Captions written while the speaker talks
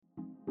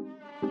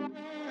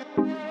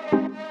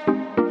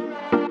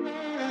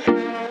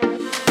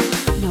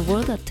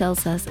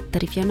tells us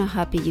that if you're not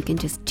happy, you can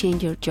just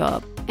change your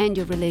job, end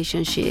your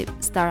relationship,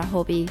 start a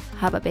hobby,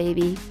 have a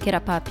baby, get a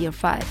puppy or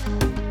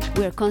 5.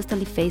 We are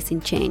constantly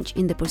facing change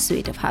in the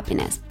pursuit of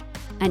happiness.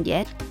 And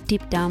yet,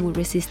 deep down we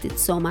resist it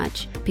so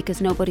much because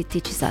nobody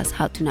teaches us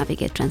how to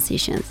navigate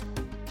transitions.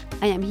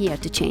 I am here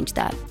to change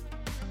that.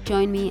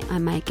 Join me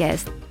and my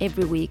guest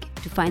every week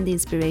to find the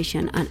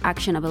inspiration and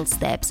actionable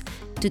steps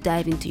to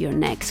dive into your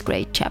next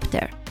great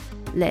chapter.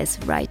 Let's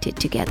write it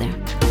together.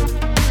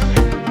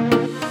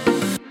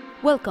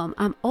 Welcome,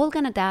 I'm Olga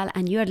Nadal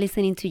and you are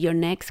listening to Your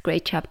Next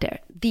Great Chapter,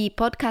 the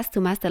podcast to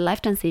master life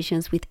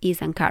transitions with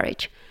ease and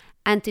courage.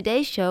 And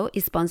today's show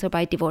is sponsored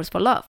by Divorce for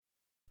Love.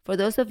 For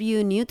those of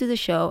you new to the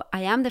show,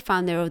 I am the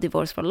founder of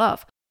Divorce for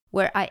Love,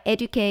 where I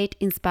educate,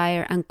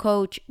 inspire, and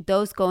coach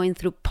those going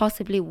through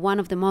possibly one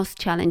of the most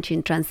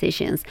challenging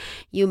transitions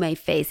you may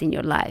face in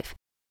your life.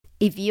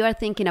 If you are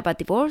thinking about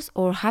divorce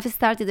or have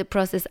started the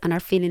process and are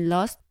feeling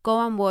lost,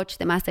 go and watch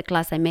the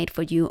masterclass I made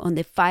for you on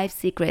the 5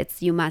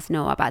 secrets you must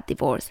know about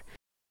divorce.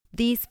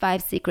 These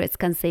 5 secrets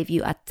can save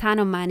you a ton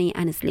of money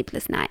and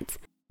sleepless nights.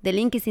 The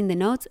link is in the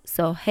notes,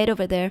 so head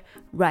over there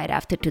right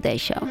after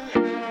today's show.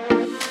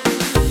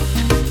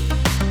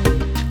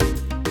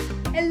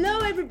 Hello,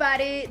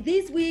 everybody.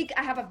 This week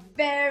I have a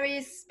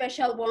very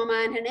special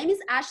woman. Her name is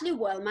Ashley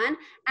Wellman,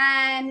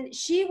 and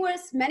she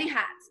wears many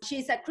hats.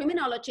 She's a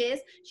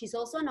criminologist, she's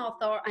also an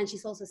author, and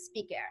she's also a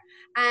speaker.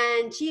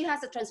 And she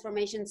has a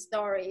transformation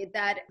story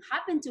that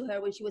happened to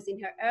her when she was in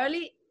her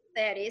early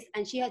 30s,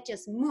 and she had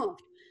just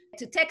moved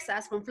to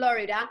Texas from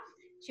Florida.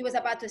 She was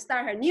about to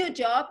start her new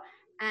job,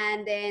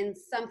 and then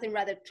something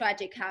rather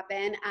tragic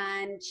happened,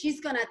 and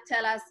she's gonna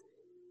tell us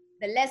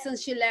the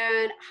lessons she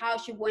learned, how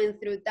she went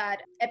through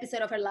that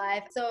episode of her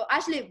life. So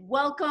Ashley,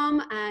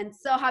 welcome, and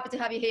so happy to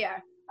have you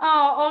here.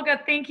 Oh,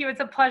 Olga, thank you.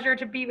 It's a pleasure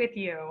to be with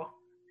you.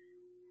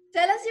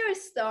 Tell us your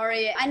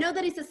story. I know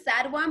that it's a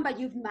sad one, but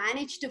you've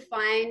managed to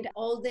find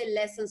all the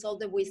lessons, all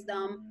the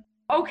wisdom.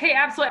 Okay,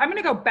 absolutely. I'm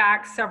going to go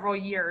back several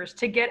years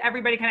to get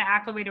everybody kind of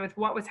acclimated with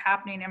what was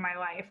happening in my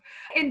life.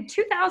 In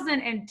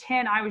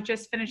 2010, I was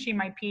just finishing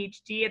my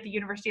PhD at the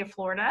University of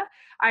Florida.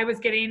 I was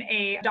getting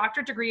a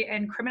doctorate degree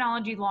in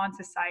criminology, law, and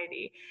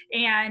society.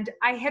 And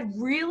I had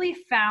really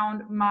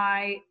found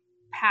my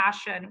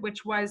passion,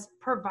 which was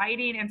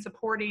providing and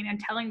supporting and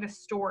telling the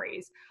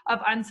stories of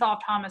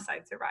unsolved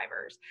homicide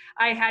survivors.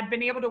 I had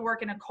been able to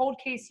work in a cold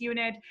case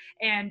unit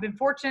and been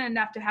fortunate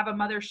enough to have a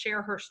mother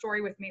share her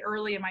story with me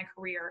early in my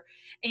career.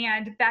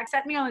 And that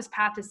set me on this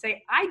path to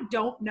say, I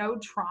don't know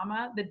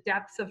trauma, the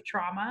depths of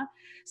trauma,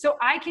 so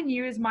I can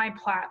use my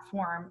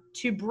platform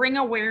to bring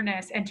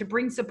awareness and to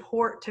bring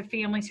support to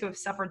families who have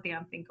suffered the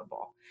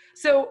unthinkable.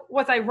 So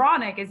what's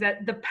ironic is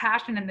that the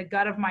passion and the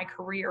gut of my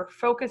career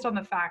focused on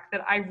the fact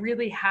that I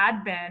really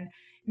had been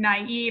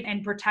naive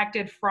and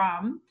protected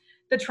from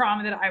the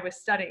trauma that I was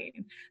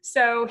studying.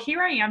 So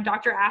here I am,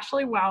 Dr.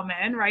 Ashley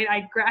Wellman, right?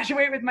 I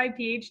graduate with my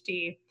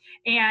PhD.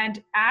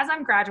 And as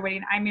I'm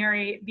graduating, I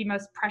marry the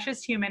most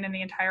precious human in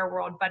the entire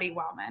world, Buddy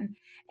Wellman.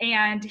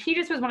 And he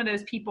just was one of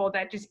those people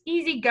that just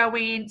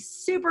easygoing,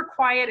 super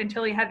quiet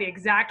until he had the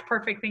exact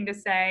perfect thing to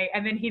say.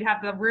 And then he'd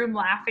have the room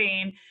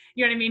laughing.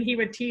 You know what I mean? He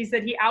would tease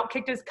that he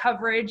outkicked his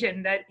coverage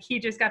and that he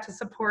just got to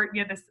support,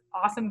 this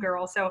awesome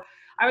girl. So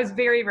I was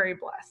very, very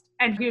blessed.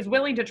 And he was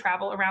willing to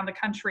travel around the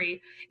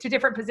country to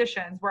different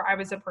positions where I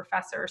was a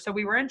professor. So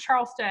we were in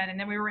Charleston and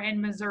then we were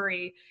in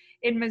Missouri.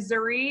 In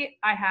Missouri,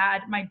 I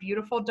had my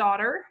beautiful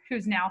daughter,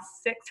 who's now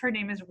 6. Her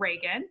name is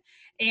Reagan.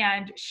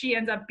 And she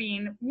ends up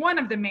being one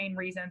of the main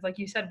reasons. Like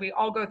you said, we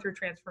all go through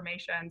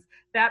transformations.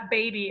 That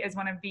baby is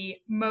one of the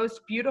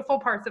most beautiful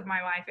parts of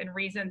my life and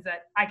reasons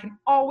that I can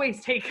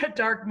always take a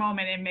dark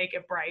moment and make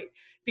it bright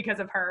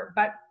because of her.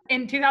 But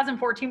in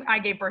 2014, I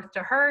gave birth to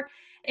her.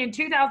 In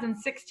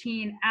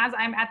 2016, as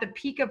I'm at the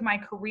peak of my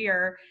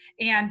career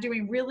and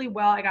doing really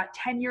well, I got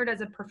tenured as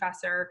a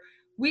professor.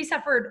 We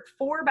suffered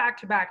 4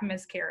 back-to-back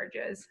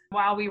miscarriages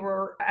while we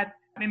were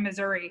in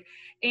Missouri.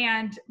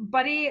 And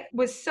Buddy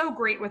was so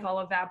great with all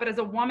of that. But as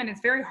a woman,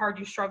 it's very hard.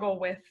 You struggle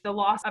with the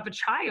loss of a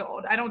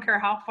child. I don't care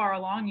how far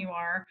along you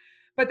are.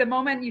 But the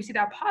moment you see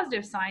that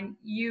positive sign,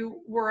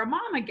 you were a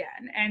mom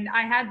again. And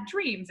I had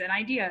dreams and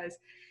ideas.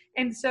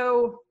 And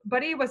so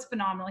Buddy was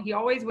phenomenal. He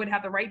always would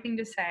have the right thing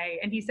to say.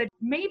 And he said,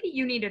 maybe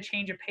you need a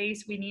change of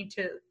pace. We need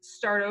to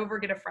start over,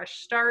 get a fresh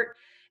start.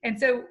 And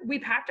so we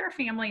packed our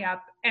family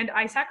up and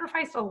I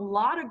sacrificed a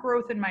lot of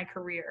growth in my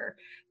career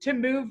to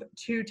move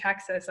to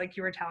Texas, like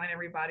you were telling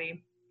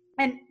everybody.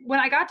 And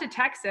when I got to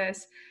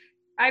Texas,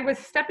 I was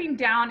stepping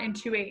down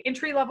into an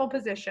entry-level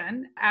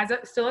position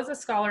still as a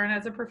scholar and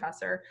as a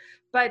professor,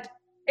 but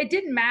it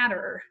didn't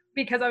matter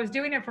because I was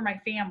doing it for my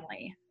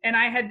family. And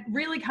I had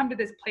really come to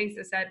this place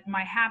that said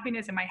my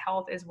happiness and my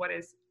health is what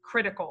is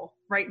critical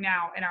right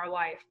now in our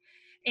life.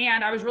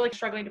 And I was really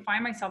struggling to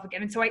find myself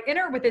again. And so I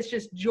enter with this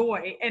just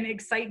joy and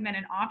excitement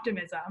and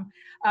optimism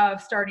of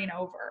starting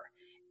over.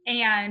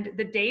 And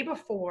the day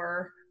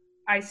before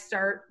I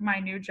start my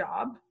new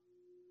job,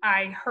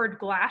 I heard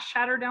glass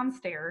shatter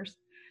downstairs.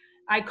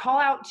 I call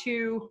out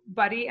to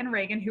Buddy and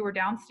Reagan, who were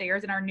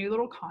downstairs in our new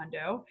little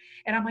condo.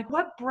 And I'm like,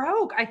 what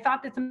broke? I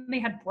thought that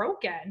something had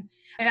broken.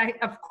 And I,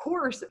 of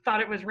course, thought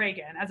it was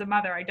Reagan. As a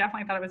mother, I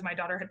definitely thought it was my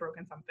daughter had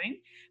broken something,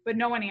 but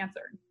no one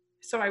answered.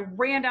 So I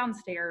ran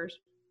downstairs,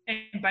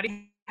 and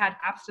Buddy had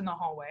collapsed in the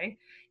hallway.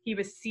 He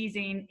was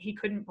seizing, he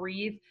couldn't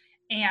breathe.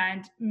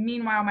 And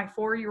meanwhile, my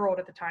 4-year-old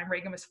at the time,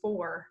 Reagan was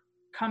 4,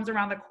 comes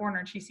around the corner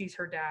and she sees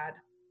her dad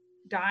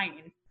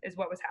dying is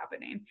what was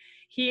happening.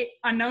 He,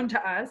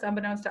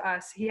 unbeknownst to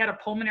us, he had a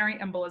pulmonary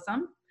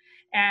embolism,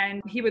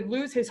 and he would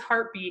lose his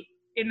heartbeat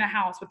in the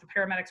house with the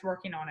paramedics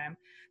working on him.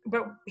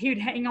 But he would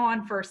hang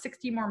on for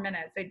 60 more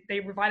minutes. They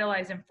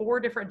revitalized him 4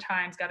 different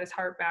times, got his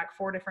heart back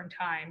 4 different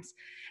times.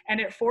 And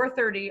at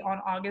 4:30 on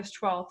August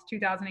 12th,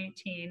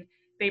 2018,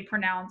 they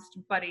pronounced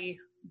Buddy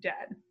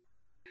dead.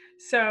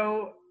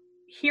 So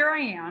here I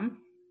am,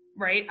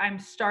 right? I'm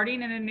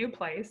starting in a new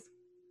place.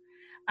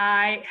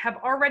 I have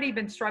already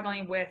been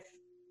struggling with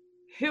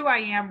who I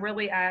am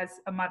really as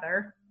a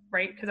mother,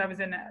 right? Because I was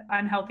in an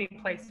unhealthy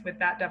place with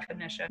that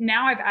definition.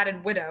 Now I've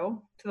added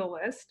widow to the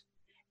list,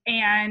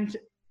 and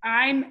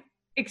I'm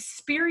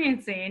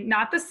experiencing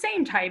not the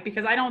same type,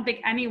 because I don't think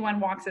anyone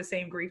walks the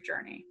same grief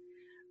journey,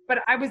 but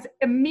I was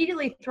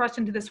immediately thrust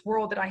into this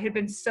world that I had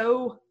been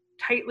so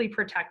tightly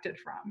protected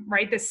from,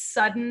 right? This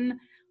sudden,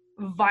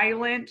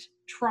 violent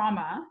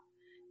trauma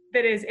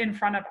that is in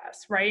front of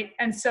us, right?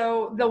 And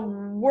so the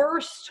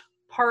worst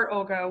part,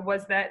 Olga,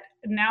 was that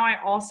now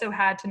I also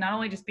had to not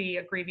only just be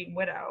a grieving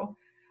widow,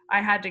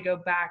 I had to go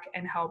back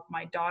and help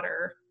my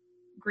daughter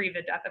grieve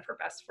the death of her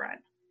best friend.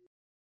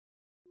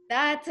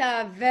 That's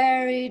a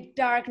very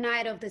dark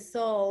night of the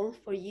soul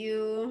for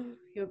you,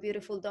 your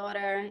beautiful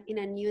daughter, in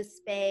a new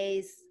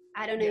space.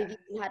 I don't know if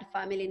you had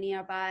family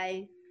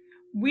nearby.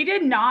 We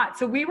did not.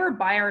 So we were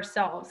by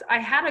ourselves. I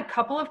had a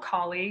couple of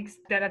colleagues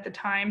that at the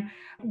time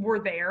were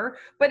there,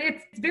 but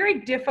it's very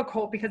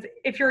difficult because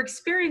if you're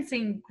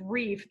experiencing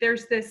grief,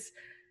 there's this,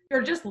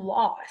 you're just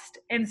lost.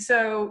 And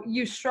so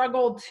you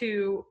struggle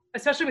to,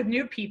 especially with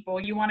new people,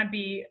 you want to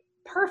be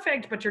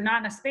perfect, but you're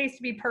not in a space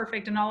to be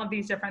perfect and all of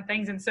these different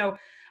things. And so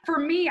for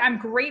me, I'm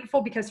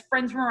grateful because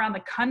friends from around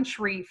the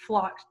country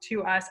flocked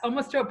to us,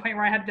 almost to a point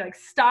where I had to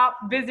stop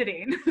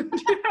visiting. Do you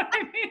know what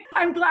I mean?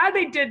 I'm glad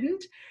they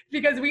didn't,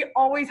 because we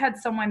always had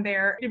someone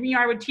there.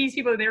 I would tease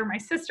people that they were my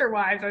sister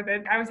wives, or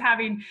that I was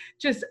having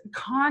just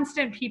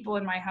constant people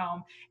in my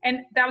home. And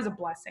that was a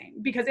blessing,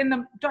 because in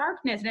the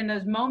darkness and in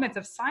those moments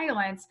of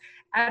silence,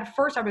 at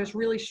first I was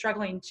really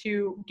struggling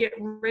to get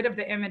rid of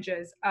the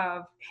images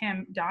of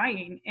him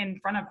dying in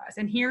front of us,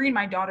 and hearing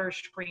my daughter's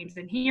screams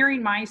and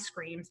hearing my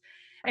screams.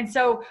 And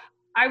so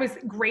I was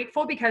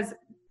grateful, because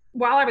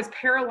while I was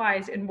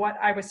paralyzed in what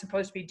I was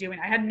supposed to be doing,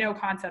 I had no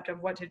concept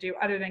of what to do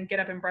other than get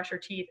up and brush your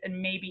teeth and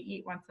maybe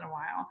eat once in a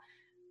while.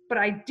 But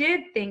I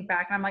did think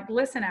back, and I'm like,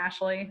 listen,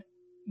 Ashley,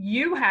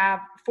 you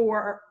have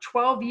for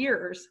 12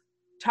 years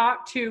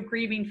talked to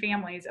grieving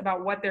families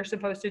about what they're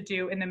supposed to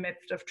do in the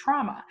midst of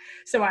trauma.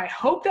 So I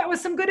hope that was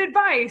some good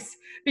advice,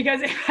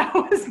 because if that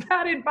was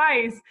bad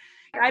advice,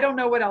 I don't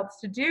know what else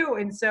to do.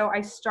 And so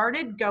I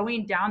started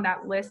going down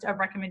that list of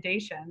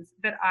recommendations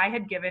that I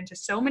had given to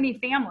so many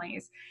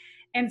families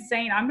and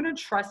saying, I'm going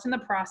to trust in the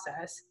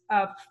process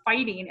of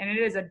fighting, and it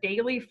is a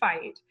daily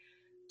fight,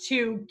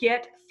 to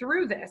get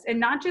through this, and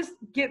not just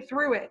get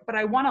through it, but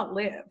I want to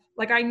live.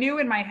 Like, I knew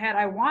in my head,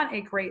 I want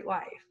a great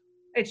life.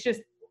 It's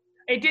just,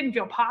 it didn't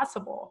feel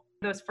possible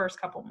those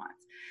first couple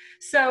months.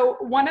 So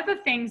one of the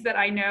things that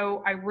I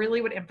know I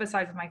really would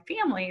emphasize with my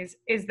families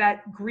is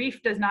that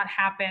grief does not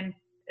happen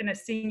in a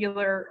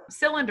singular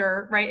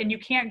cylinder, right? And you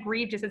can't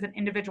grieve just as an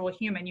individual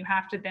human. You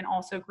have to then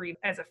also grieve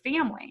as a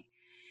family.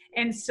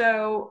 And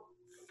so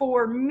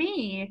for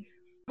me,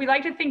 we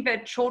like to think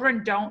that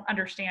children don't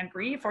understand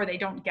grief, or they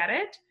don't get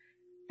it.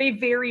 They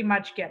very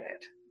much get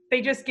it.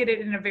 They just get it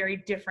in a very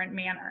different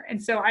manner.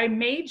 And so I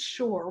made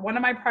sure one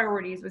of my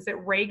priorities was that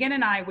Reagan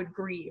and I would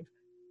grieve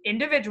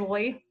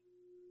individually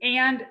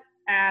and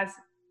as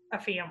a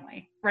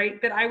family,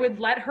 right? That I would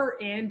let her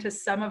into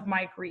some of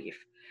my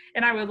grief,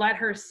 and I would let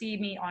her see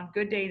me on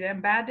good days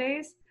and bad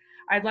days.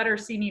 I'd let her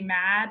see me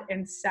mad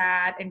and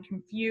sad and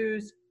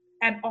confused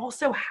and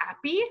also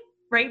happy,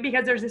 right?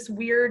 Because there's this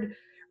weird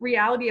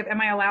reality of, am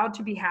I allowed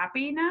to be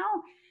happy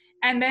now?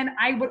 And then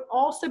I would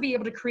also be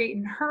able to create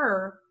in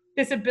her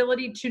this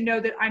ability to know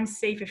that I'm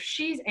safe if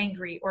she's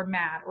angry or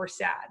mad or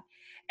sad.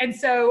 And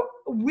so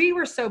we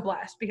were so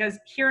blessed, because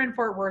here in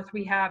Fort Worth,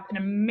 we have an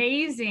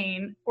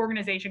amazing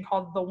organization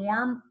called The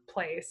Warm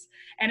Place.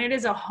 And it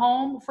is a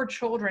home for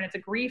children. It's a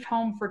grief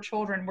home for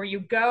children, where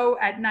you go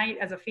at night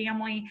as a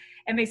family,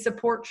 and they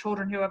support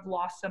children who have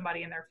lost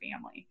somebody in their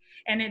family.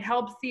 And it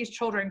helps these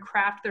children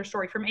craft their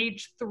story from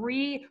age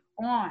 3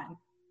 on.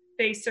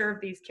 They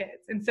serve these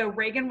kids. And so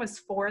Reagan was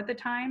 4 at the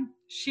time.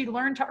 She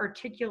learned to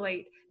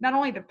articulate not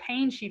only the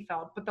pain she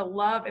felt, but the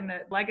love and the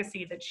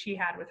legacy that she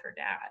had with her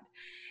dad.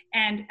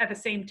 And at the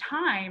same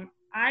time,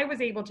 I was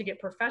able to get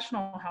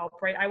professional help,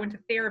 right? I went to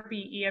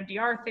therapy,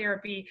 EMDR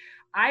therapy.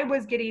 I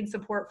was getting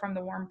support from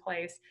The Warm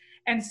Place.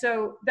 And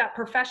so that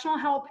professional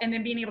help and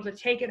then being able to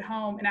take it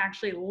home and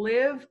actually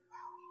live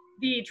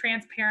the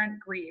transparent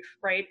grief,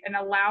 right? And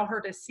allow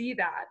her to see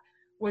that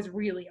was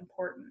really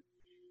important.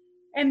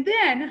 And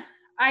then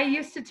I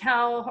used to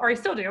tell, or I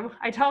still do,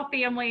 I tell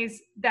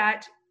families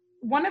that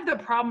one of the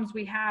problems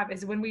we have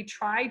is when we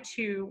try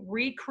to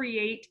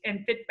recreate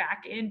and fit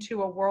back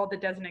into a world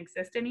that doesn't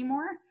exist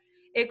anymore,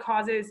 it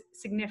causes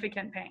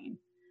significant pain.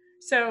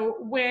 So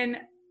when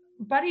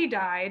Buddy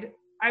died,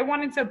 I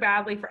wanted so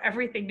badly for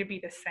everything to be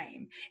the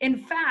same.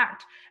 In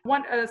fact,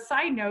 a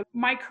side note,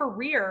 my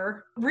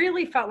career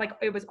really felt like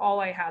it was all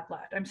I had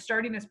left. I'm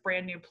starting this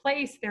brand new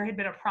place. There had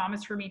been a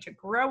promise for me to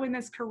grow in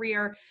this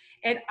career.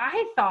 And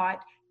I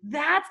thought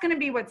that's going to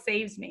be what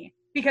saves me,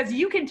 because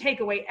you can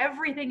take away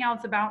everything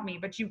else about me,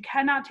 but you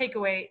cannot take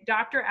away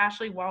Dr.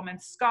 Ashley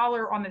Wellman,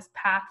 scholar on this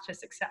path to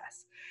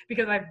success,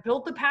 because I've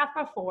built the path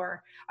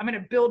before. I'm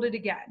going to build it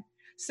again.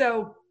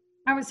 So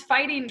I was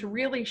fighting to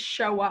really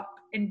show up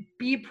and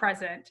be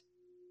present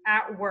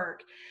at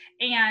work.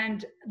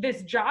 And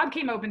this job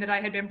came open that I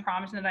had been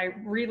promised and that I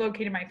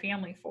relocated my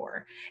family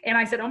for. And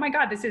I said, oh my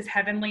God, this is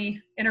heavenly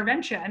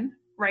intervention,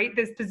 right?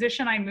 This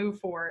position I moved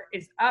for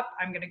is up.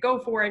 I'm going to go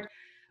for it.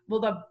 Well,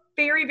 the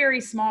very, very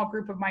small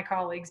group of my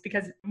colleagues,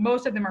 because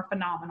most of them are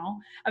phenomenal,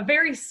 a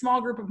very small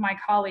group of my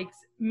colleagues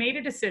made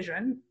a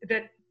decision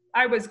that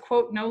I was,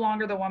 quote, no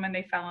longer the woman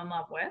they fell in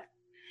love with.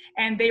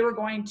 And they were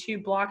going to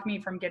block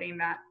me from getting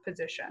that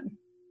position,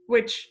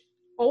 which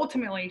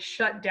ultimately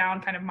shut down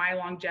kind of my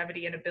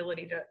longevity and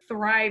ability to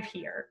thrive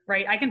here,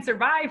 right? I can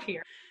survive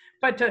here,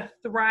 but to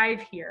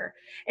thrive here.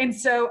 And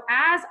so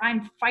as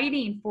I'm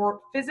fighting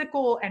for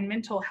physical and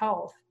mental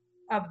health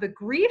of the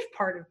grief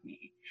part of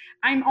me,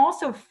 I'm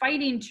also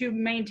fighting to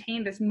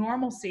maintain this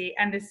normalcy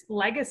and this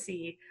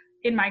legacy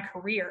in my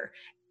career.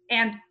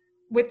 And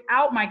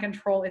without my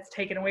control, it's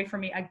taken away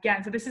from me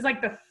again. So this is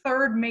like the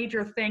third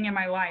major thing in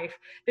my life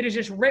that is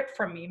just ripped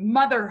from me: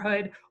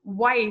 motherhood,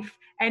 wife,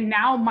 and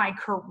now my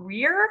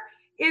career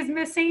is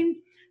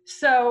missing.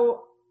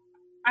 So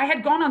I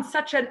had gone on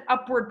such an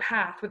upward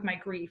path with my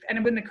grief.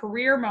 And when the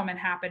career moment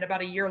happened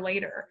about a year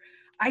later,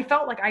 I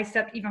felt like I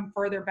stepped even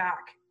further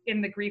back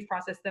in the grief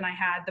process than I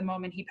had the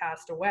moment he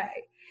passed away.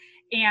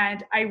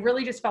 And I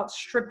really just felt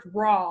stripped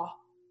raw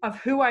of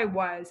who I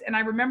was. And I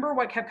remember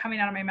what kept coming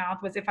out of my mouth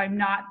was, if I'm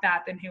not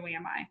that, then who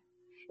am I?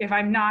 If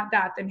I'm not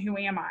that, then who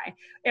am I?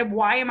 And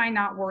why am I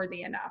not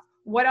worthy enough?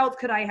 What else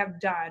could I have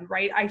done,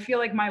 right? I feel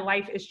like my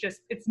life is just,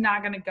 it's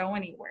not going to go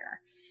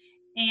anywhere.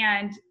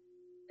 And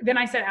then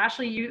I said,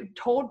 Ashley, you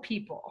told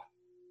people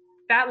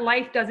that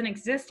life doesn't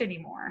exist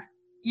anymore.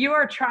 You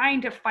are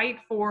trying to fight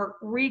for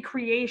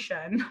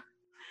recreation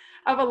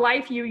of a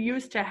life you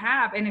used to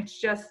have, and it's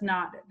just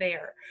not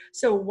there.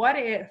 So what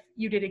if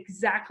you did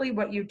exactly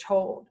what you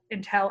told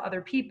and tell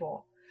other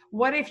people?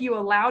 What if you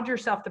allowed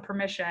yourself the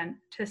permission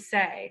to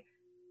say,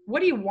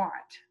 what do you want?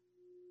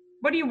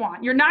 What do you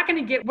want? You're not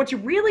going to get what you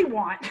really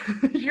want.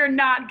 You're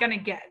not going to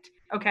get.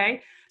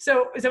 Okay.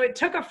 So it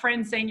took a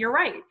friend saying, you're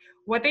right.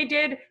 What they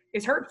did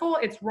is hurtful.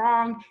 It's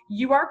wrong.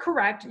 You are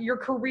correct. Your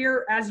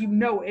career as you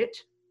know it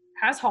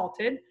has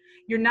halted.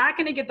 You're not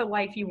going to get the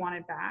life you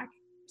wanted back.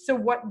 So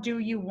what do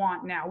you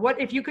want now? What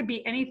if you could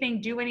be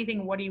anything, do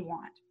anything, what do you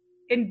want?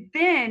 And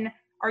then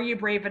are you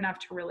brave enough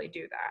to really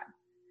do that?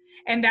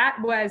 And that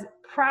was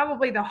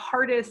probably the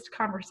hardest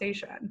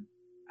conversation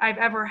I've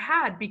ever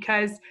had,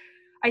 because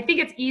I think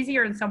it's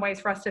easier in some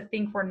ways for us to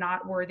think we're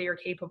not worthy or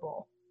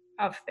capable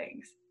of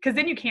things, because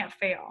then you can't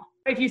fail.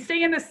 If you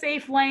stay in the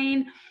safe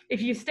lane,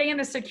 if you stay in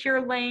the secure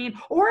lane,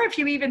 or if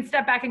you even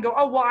step back and go,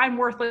 oh, well, I'm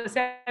worthless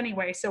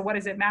anyway, so what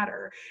does it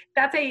matter?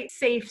 That's a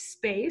safe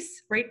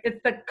space, right? It's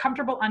the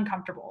comfortable,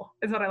 uncomfortable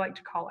is what I like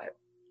to call it.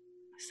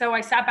 So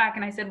I sat back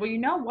and I said, well, you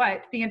know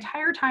what? The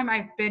entire time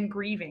I've been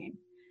grieving,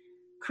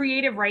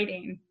 creative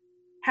writing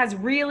has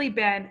really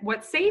been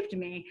what saved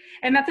me.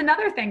 And that's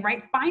another thing,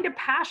 right? Find a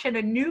passion,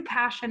 a new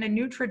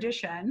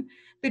tradition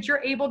that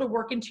you're able to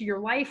work into your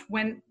life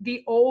when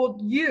the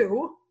old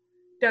you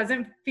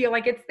doesn't feel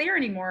like it's there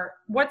anymore.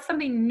 What's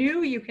something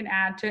new you can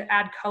add to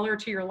add color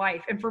to your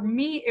life? And for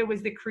me, it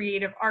was the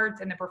creative arts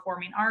and the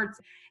performing arts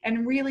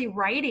and really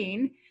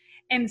writing.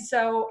 And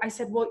so I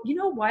said, well, you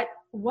know what?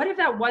 What if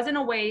that wasn't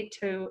a way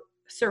to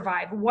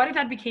survive? What if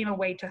that became a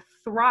way to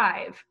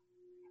thrive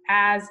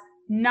as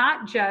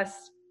not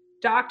just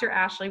Dr.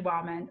 Ashley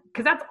Wellman,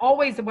 because that's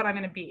always what I'm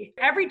going to be.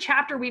 Every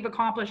chapter we've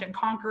accomplished and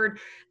conquered,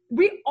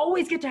 we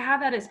always get to have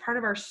that as part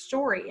of our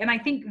story. And I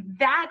think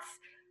that's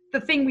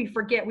the thing we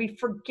forget. We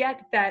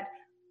forget that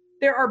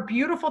there are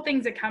beautiful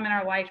things that come in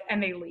our life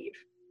and they leave.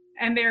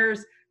 And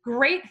there's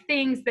great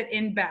things that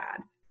end bad.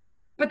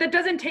 But that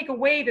doesn't take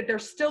away that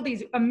there's still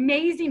these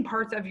amazing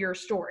parts of your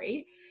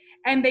story.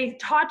 And they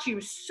taught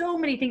you so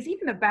many things,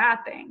 even the bad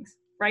things,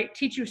 right?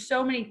 Teach you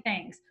so many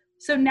things.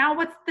 So now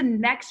what's the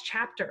next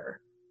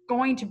chapter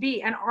going to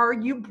be? And are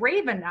you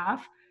brave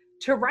enough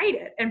to write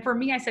it? And for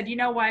me, I said, you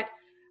know what?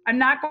 I'm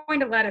not going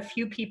to let a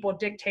few people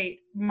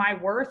dictate my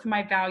worth,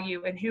 my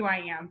value, and who I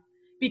am.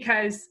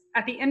 Because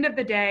at the end of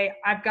the day,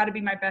 I've got to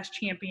be my best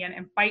champion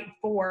and fight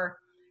for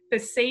the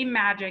same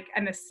magic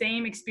and the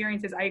same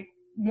experiences I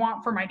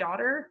want for my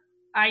daughter,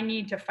 I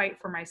need to fight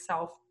for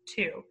myself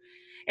too.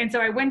 And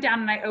so I went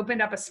down and I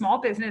opened up a small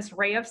business,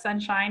 Ray of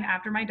Sunshine,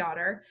 after my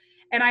daughter.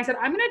 And I said,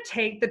 I'm going to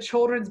take the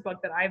children's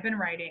book that I've been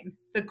writing,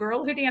 The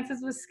Girl Who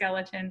Dances with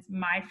Skeletons,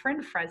 My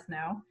Friend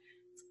Fresno.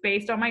 It's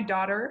based on my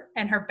daughter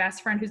and her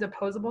best friend who's a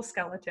posable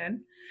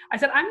skeleton. I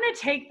said, I'm going to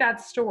take that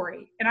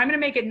story and I'm going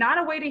to make it not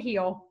a way to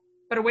heal,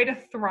 but a way to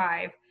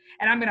thrive.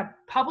 And I'm going to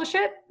publish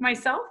it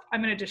myself.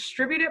 I'm going to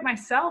distribute it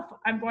myself.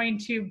 I'm going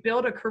to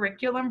build a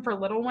curriculum for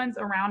little ones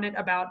around it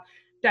about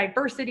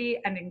diversity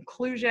and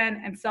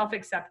inclusion and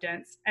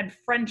self-acceptance and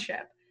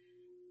friendship.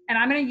 And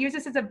I'm going to use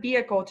this as a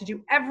vehicle to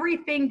do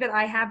everything that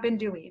I have been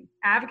doing: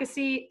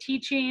 advocacy,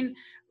 teaching,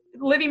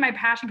 living my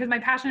passion, because my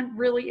passion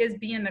really is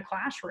being in the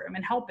classroom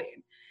and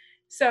helping.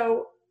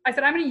 So I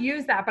said, I'm going to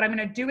use that, but I'm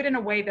going to do it in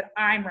a way that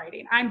I'm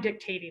writing. I'm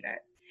dictating it.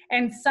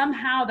 And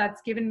somehow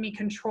that's given me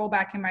control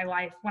back in my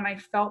life when I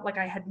felt like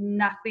I had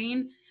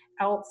nothing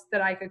else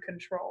that I could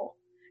control.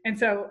 And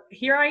so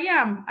here I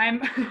am.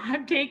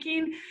 I'm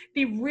taking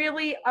the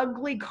really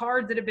ugly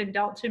cards that have been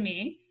dealt to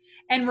me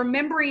and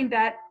remembering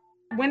that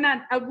when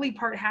that ugly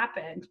part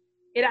happened,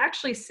 it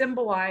actually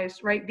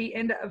symbolized, right, the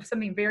end of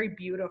something very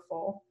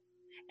beautiful.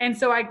 And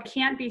so I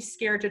can't be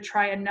scared to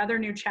try another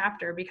new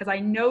chapter because I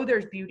know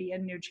there's beauty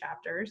in new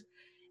chapters.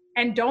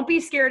 And don't be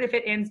scared if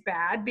it ends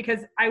bad, because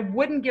I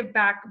wouldn't give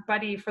back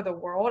Buddy for the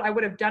world. I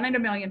would have done it a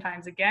million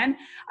times again.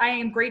 I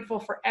am grateful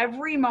for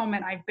every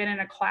moment I've been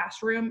in a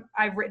classroom.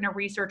 I've written a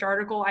research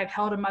article. I've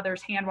held a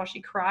mother's hand while she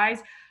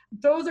cries.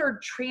 Those are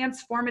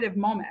transformative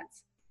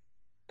moments.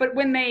 But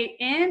when they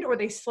end or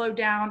they slow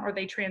down or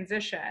they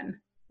transition,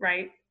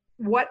 right?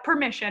 What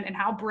permission and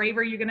how brave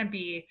are you going to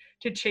be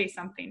to chase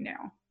something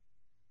new?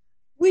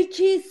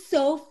 Which is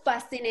so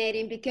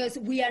fascinating because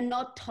we are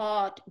not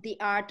taught the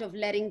art of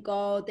letting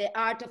go, the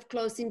art of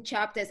closing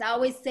chapters. I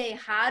always say,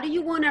 how do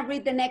you want to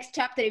read the next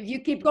chapter if you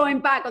keep going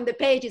back on the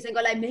pages and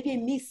go like, maybe I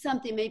missed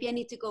something, maybe I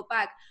need to go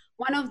back.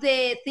 One of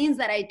the things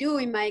that I do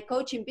in my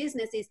coaching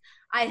business is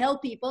I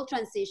help people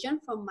transition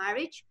from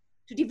marriage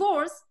to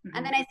divorce. Mm-hmm.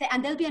 And then I say,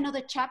 and there'll be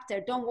another chapter,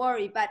 don't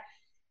worry. But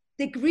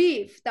the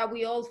grief that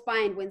we all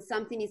find when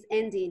something is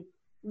ending,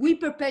 we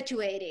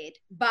perpetuate it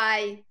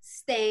by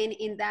staying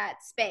in that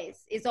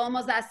space. It's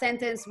almost that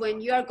sentence, when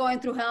you are going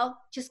through hell,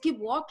 just keep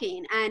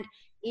walking. And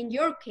in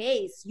your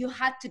case, you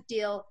had to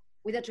deal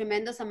with a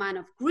tremendous amount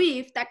of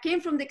grief that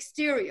came from the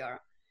exterior.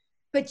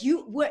 But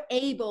you were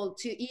able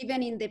to,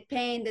 even in the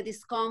pain, the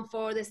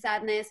discomfort, the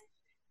sadness,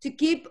 to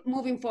keep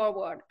moving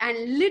forward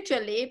and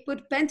literally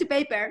put pen to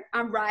paper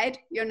and write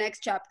your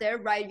next chapter,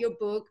 write your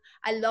book.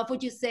 I love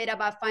what you said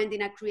about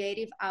finding a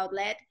creative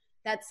outlet.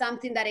 That's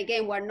something that,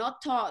 again, we're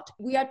not taught.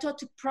 We are taught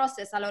to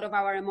process a lot of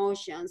our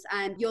emotions.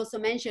 And you also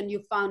mentioned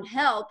you found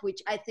help,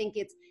 which I think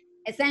it's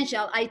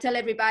essential. I tell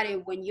everybody,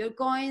 when you're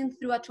going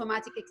through a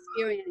traumatic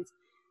experience,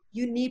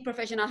 you need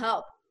professional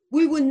help.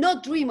 We would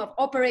not dream of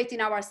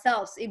operating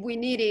ourselves if we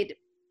needed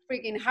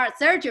freaking heart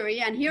surgery.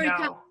 And here it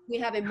comes. We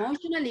have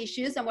emotional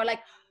issues and we're like,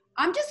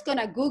 I'm just going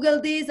to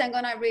Google this. I'm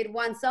going to read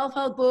one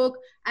self-help book.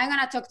 I'm going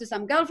to talk to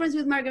some girlfriends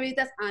with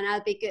margaritas and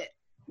I'll be good.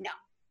 No,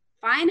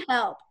 find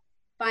help.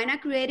 Find a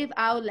creative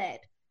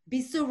outlet. Be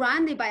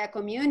surrounded by a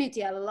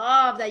community. I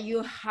love that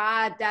you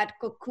had that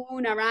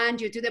cocoon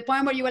around you to the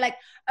point where you were like,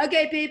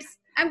 okay, peeps,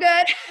 I'm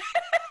good.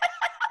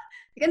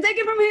 You can take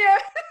it from here.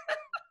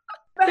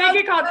 They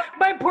get called,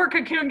 my poor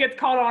cocoon gets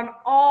called on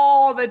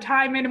all the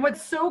time. And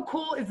what's so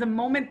cool is the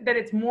moment that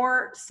it's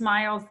more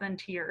smiles than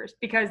tears,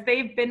 because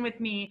they've been with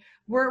me.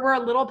 We're a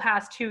little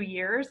past 2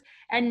 years.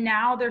 And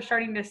now they're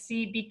starting to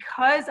see,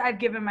 because I've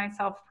given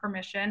myself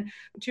permission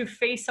to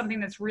face something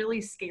that's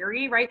really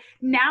scary, right?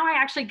 Now I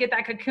actually get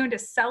that cocoon to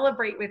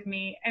celebrate with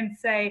me and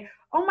say,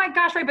 oh my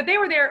gosh, right? But they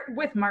were there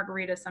with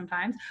margaritas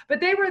sometimes, but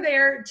they were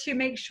there to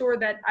make sure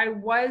that I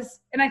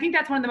was, and I think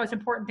that's one of the most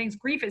important things.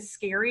 Grief is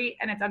scary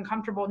and it's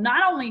uncomfortable,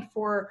 not only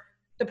for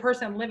the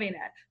person living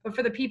it, but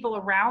for the people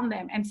around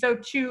them. And so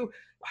to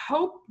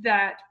hope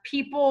that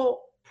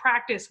people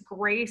practice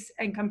grace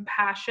and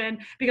compassion,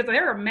 because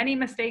there are many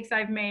mistakes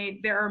I've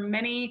made. There are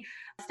many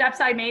steps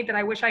I made that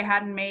I wish I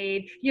hadn't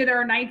made. You know, there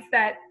are nights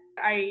that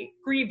I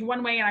grieved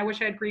one way and I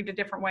wish I had grieved a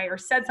different way, or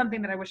said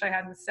something that I wish I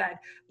hadn't said.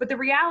 But the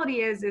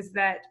reality is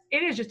that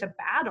it is just a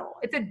battle.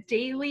 It's a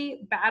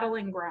daily battle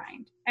and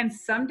grind. And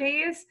some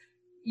days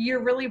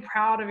you're really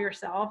proud of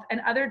yourself,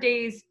 and other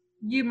days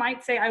you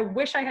might say, I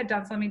wish I had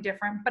done something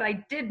different, but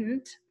I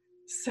didn't.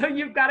 So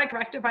you've got to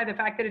rectify the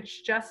fact that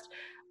it's just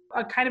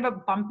a kind of a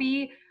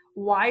bumpy,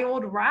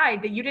 wild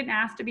ride that you didn't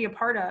ask to be a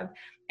part of.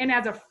 And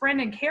as a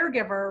friend and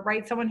caregiver,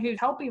 right, someone who's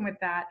helping with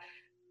that,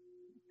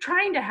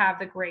 trying to have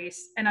the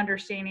grace and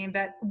understanding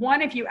that,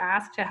 one, if you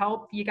ask to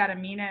help, you got to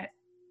mean it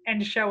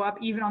and show up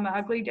even on the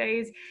ugly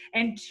days.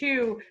 And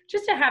two,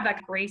 just to have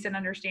that grace and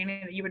understanding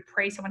that you would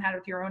pray someone had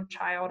with your own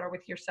child or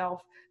with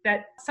yourself,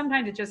 that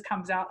sometimes it just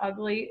comes out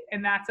ugly,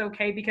 and that's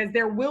okay, because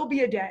there will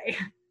be a day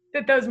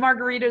that those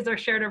margaritas are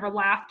shared over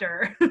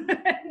laughter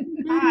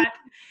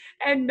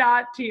and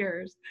not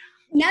tears.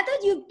 Now that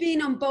you've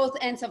been on both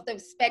ends of the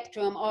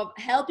spectrum of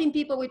helping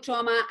people with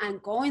trauma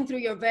and going through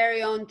your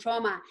very own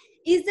trauma,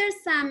 is there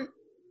some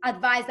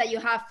advice that you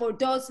have for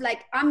those,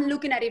 like, I'm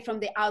looking at it from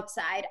the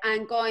outside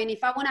and going,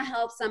 if I want to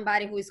help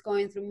somebody who is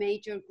going through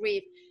major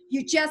grief,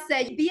 you just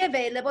say, be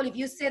available. If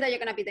you say that you're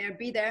going to be there,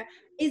 be there.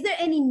 Is there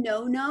any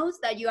no-nos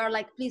that you are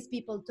like, please,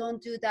 people,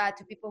 don't do that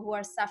to people who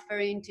are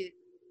suffering too?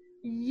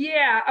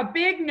 Yeah, a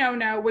big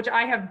no-no, which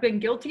I have been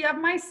guilty of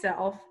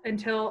myself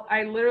until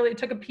I literally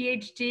took a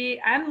PhD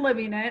and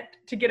living it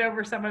to get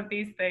over some of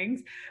these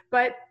things,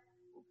 but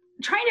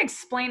trying to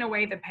explain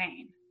away the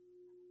pain.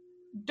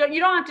 You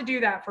don't have to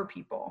do that for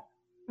people,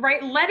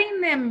 right?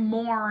 Letting them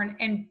mourn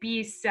and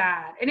be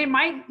sad. And it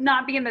might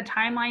not be in the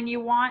timeline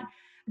you want,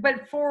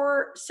 but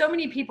for so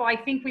many people, I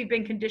think we've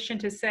been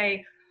conditioned to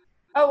say,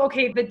 oh,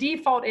 okay, the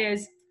default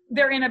is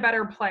they're in a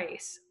better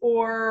place,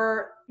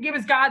 or it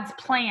was God's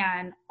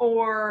plan,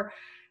 or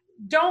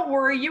don't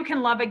worry, you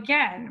can love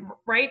again,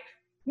 right?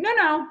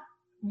 No.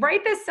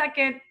 Right this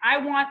second, I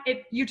want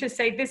you to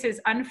say, this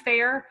is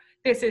unfair,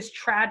 this is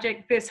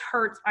tragic, this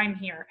hurts, I'm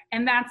here.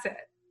 And that's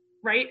it,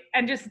 right?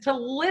 And just to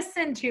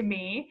listen to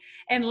me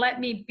and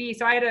let me be.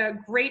 So I had a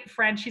great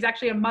friend. She's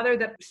actually a mother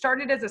that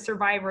started as a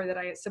survivor that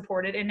I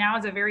supported and now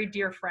is a very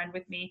dear friend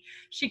with me.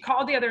 She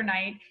called the other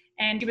night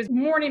and she was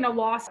mourning a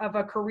loss of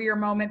a career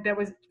moment that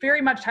was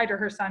very much tied to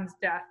her son's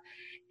death.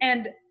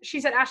 And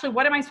she said, Ashley,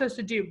 what am I supposed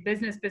to do?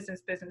 Business.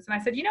 And I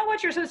said, you know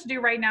what you're supposed to do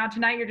right now?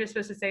 Tonight, you're just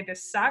supposed to say,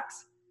 this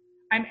sucks.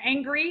 I'm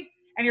angry.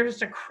 And you're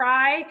supposed to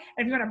cry. And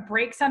if you want to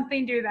break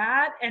something, do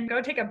that. And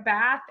go take a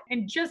bath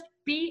and just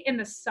be in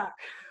the suck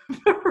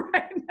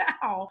right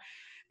now.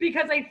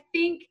 Because I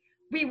think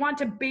we want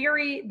to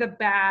bury the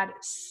bad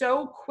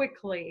so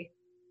quickly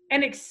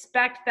and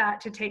expect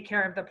that to take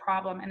care of the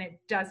problem, and it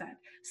doesn't.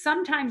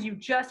 Sometimes you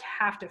just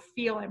have to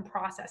feel and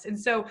process. And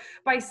so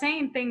by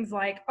saying things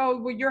like, oh,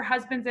 well, your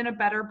husband's in a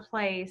better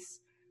place,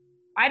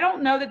 I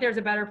don't know that there's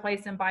a better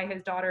place than by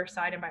his daughter's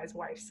side and by his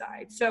wife's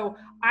side. So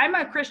I'm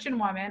a Christian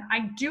woman.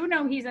 I do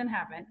know he's in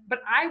heaven, but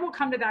I will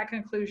come to that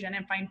conclusion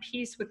and find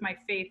peace with my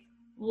faith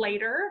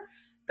later.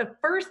 The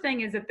first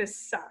thing is that this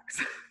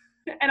sucks.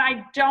 And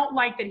I don't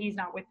like that he's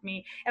not with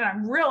me. And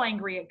I'm real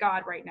angry at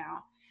God right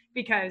now,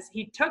 because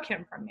he took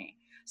him from me.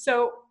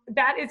 So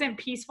that isn't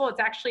peaceful. It's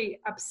actually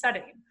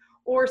upsetting.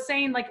 Or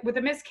saying, like, with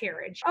a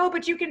miscarriage, oh,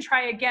 but you can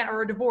try again,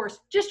 or a divorce,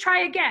 just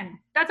try again.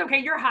 That's okay.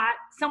 You're hot.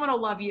 Someone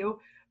will love you,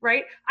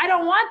 right? I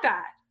don't want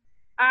that.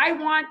 I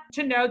want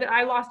to know that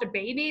I lost a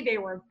baby. They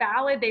were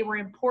valid. They were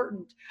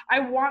important. I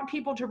want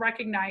people to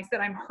recognize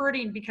that I'm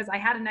hurting because I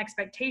had an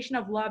expectation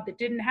of love that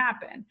didn't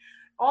happen.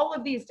 All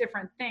of these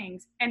different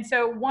things. And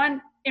so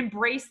one,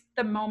 embrace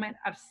the moment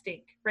of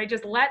stink, right?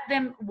 Just let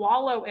them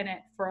wallow in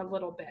it for a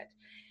little bit.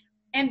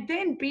 And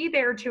then be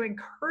there to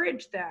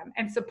encourage them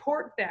and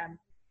support them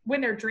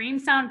when their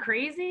dreams sound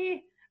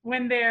crazy,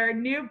 when their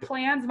new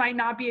plans might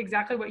not be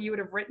exactly what you would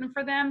have written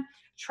for them.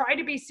 Try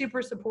to be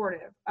super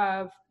supportive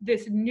of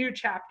this new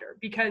chapter,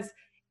 because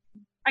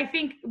I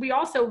think we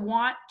also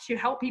want to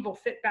help people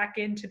fit back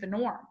into the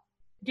norm,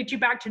 get you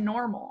back to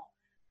normal.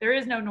 There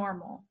is no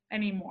normal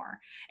anymore.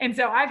 And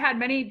so I've had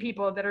many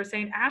people that are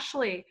saying,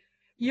 Ashley,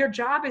 your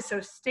job is so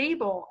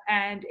stable.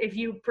 And if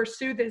you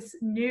pursue this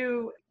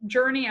new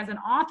journey as an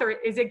author,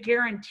 is it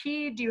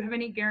guaranteed? Do you have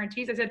any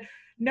guarantees? I said,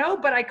 no,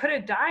 but I could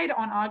have died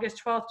on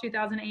August 12th,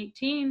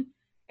 2018,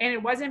 and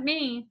it wasn't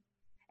me.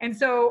 And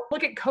so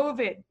look at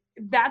COVID.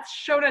 That's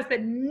showed us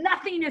that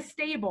nothing is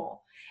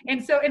stable.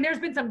 And there's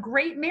been some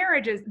great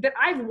marriages that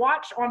I've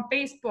watched on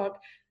Facebook,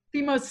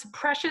 the most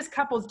precious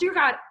couples. Dear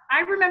God, I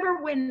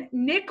remember when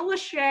Nick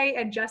Lachey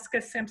and Jessica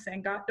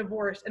Simpson got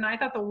divorced, and I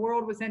thought the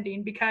world was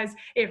ending, because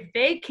if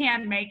they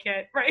can't make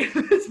it, right,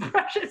 this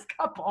precious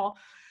couple,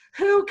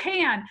 who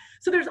can?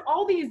 So there's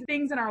all these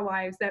things in our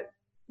lives that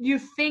you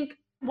think,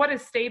 what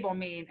does stable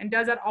mean? And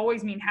does that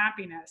always mean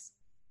happiness?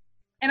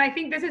 And I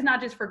think this is not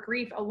just for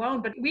grief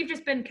alone, but we've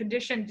just been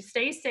conditioned to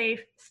stay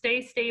safe,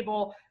 stay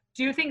stable,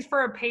 do things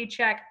for a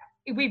paycheck.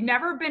 We've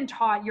never been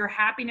taught your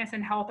happiness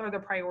and health are the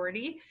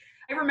priority.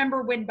 I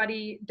remember when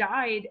Buddy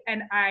died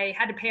and I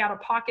had to pay out of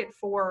pocket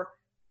for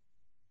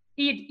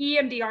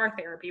EMDR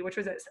therapy, which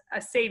was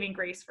a saving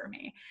grace for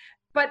me.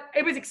 But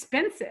it was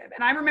expensive.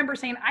 And I remember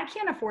saying, I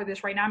can't afford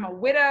this right now. I'm a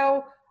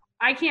widow.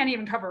 I can't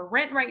even cover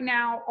rent right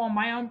now on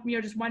my own,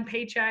 just one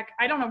paycheck.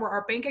 I don't know where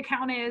our bank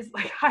account is.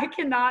 Like, I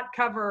cannot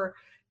cover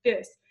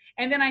this.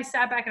 And then I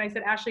sat back and I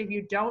said, Ashley, if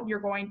you don't, you're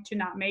going to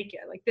not make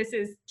it. Like, this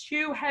is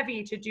too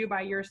heavy to do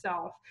by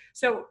yourself.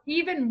 So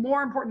even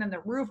more important than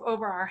the roof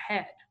over our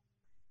head,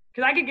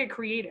 because I could get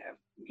creative.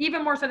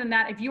 Even more so than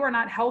that, if you are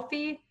not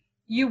healthy,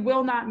 you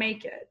will not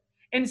make it.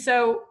 And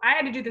so I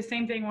had to do the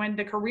same thing when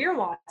the career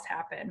loss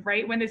happened,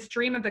 right? When this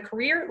dream of the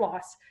career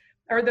loss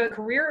or the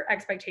career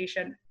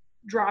expectation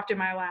dropped in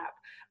my lap.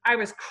 I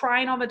was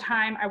crying all the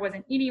time. I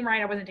wasn't eating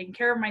right. I wasn't taking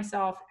care of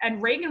myself.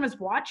 And Reagan was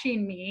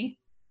watching me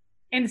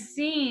and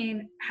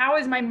seeing how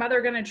is my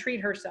mother going to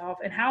treat herself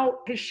and how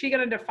is she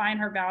going to define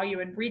her value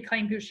and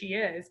reclaim who she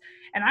is.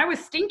 And I was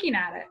stinking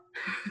at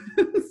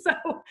it. So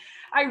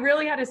I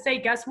really had to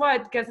say, guess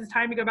what? Guess it's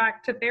time to go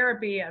back to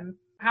therapy, and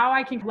how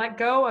I can let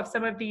go of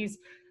some of these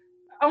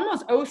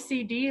almost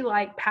OCD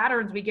like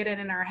patterns we get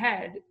in our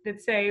head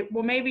that say,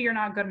 well, maybe you're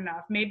not good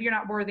enough. Maybe you're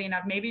not worthy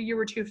enough. Maybe you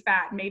were too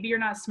fat. Maybe you're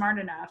not smart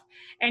enough.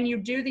 And you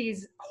do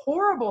these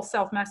horrible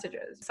self-talk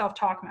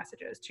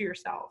messages to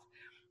yourself.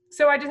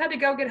 So I just had to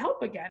go get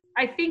help again.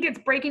 I think it's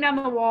breaking down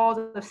the walls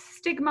of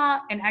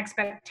stigma and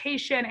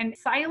expectation and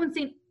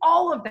silencing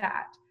all of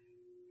that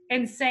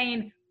and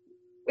saying,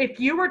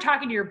 if you were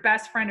talking to your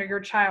best friend or your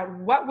child,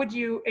 what would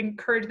you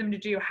encourage them to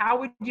do? How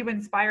would you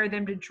inspire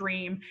them to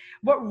dream?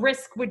 What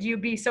risk would you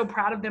be so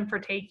proud of them for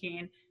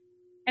taking?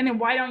 And then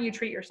why don't you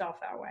treat yourself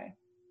that way?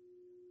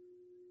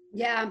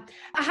 Yeah.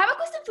 I have a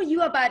question for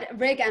you about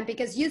Regan,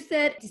 because you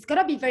said it's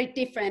going to be very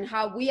different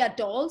how we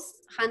adults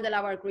handle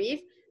our grief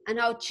and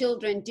how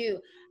children do.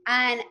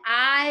 And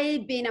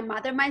I, being a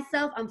mother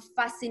myself, I'm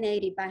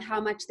fascinated by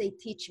how much they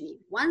teach me.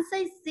 Once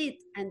I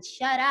sit and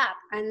shut up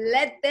and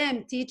let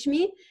them teach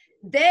me,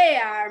 they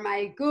are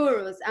my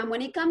gurus. And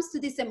when it comes to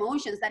these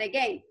emotions that,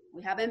 again,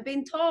 we haven't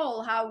been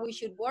told how we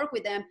should work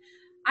with them,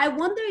 I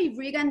wonder if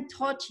Regan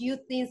taught you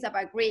things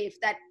about grief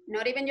that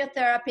not even your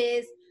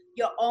therapist,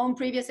 your own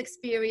previous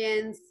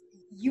experience,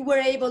 you were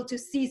able to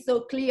see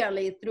so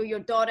clearly through your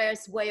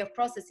daughter's way of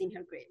processing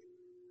her grief.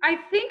 I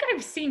think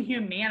I've seen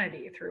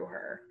humanity through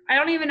her. I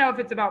don't even know if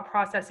it's about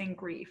processing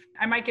grief.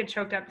 I might get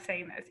choked up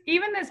saying this.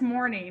 Even this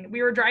morning,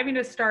 we were driving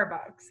to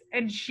Starbucks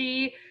and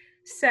she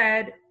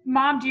said,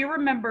 Mom, do you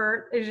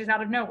remember, it's just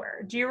out of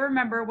nowhere, do you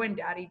remember when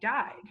Daddy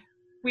died?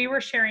 We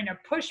were sharing a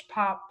push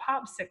pop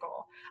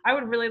popsicle. I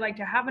would really like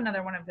to have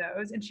another one of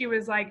those. And she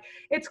was like,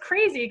 it's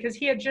crazy because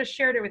he had just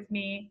shared it with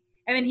me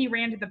and then he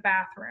ran to the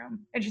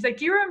bathroom. And she's like,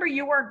 do you remember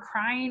you weren't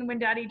crying when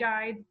Daddy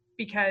died?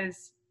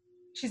 Because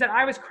she said,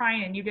 I was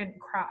crying and you didn't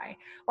cry.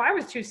 Well, I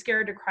was too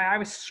scared to cry. I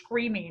was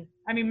screaming.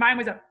 I mean, mine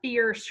was a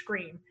fear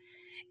scream.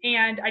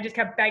 And I just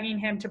kept begging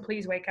him to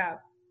please wake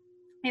up.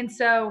 And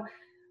so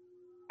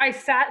I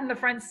sat in the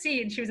front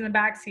seat and she was in the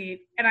back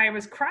seat and I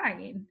was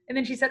crying. And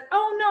then she said,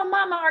 oh no,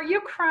 Mama, are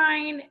you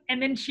crying? And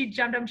then she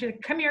jumped up and she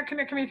said, come here.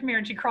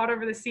 And she crawled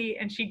over the seat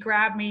and she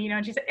grabbed me,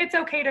 and she said, it's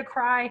okay to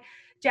cry.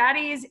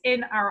 Daddy's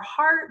in our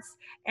hearts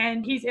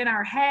and he's in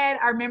our head.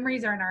 Our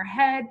memories are in our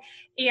head.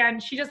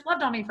 And she just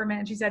loved on me for a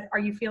minute. She said, are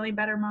you feeling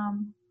better,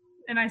 Mom?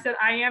 And I said,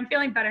 I am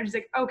feeling better. And she's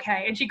like,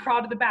 okay. And she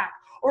crawled to the back.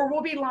 Or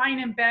we'll be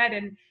lying in bed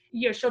and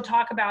she'll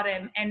talk about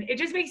it. And it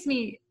just makes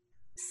me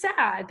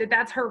sad that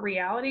that's her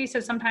reality. So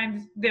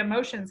sometimes the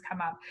emotions come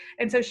up.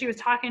 And so she was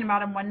talking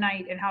about him one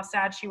night and how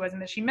sad she was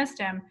and that she missed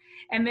him.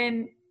 And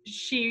then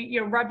she,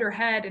 rubbed her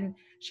head and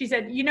she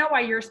said, you know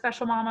why you're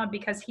special, Mama?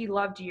 Because he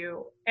loved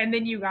you. And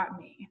then you got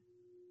me.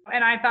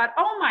 And I thought,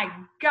 oh my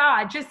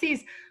God, just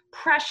these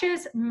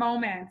precious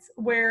moments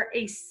where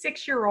a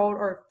 6-year-old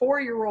or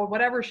 4-year-old,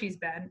 whatever she's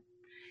been,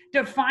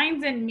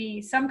 defines in me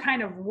some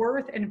kind of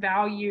worth and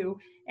value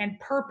and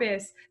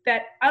purpose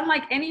that,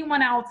 unlike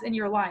anyone else in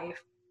your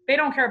life, they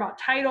don't care about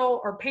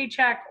title or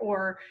paycheck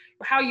or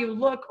how you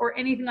look or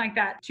anything like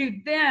that. To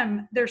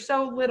them, they're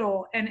so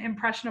little and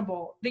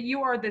impressionable that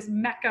you are this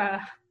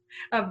mecca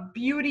of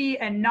beauty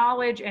and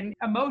knowledge and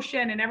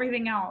emotion and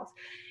everything else.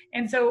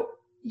 And so,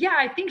 yeah,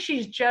 I think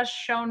she's just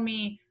shown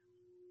me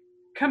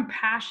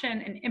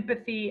compassion and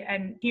empathy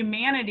and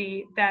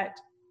humanity that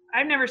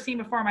I've never seen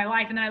before in my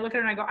life. And then I look at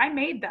her and I go, I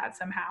made that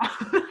somehow.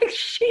 Like,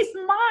 she's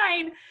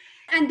mine.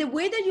 And the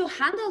way that you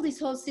handle this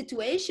whole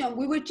situation,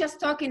 we were just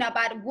talking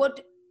about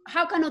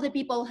how can other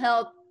people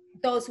help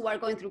those who are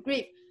going through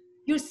grief?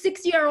 Your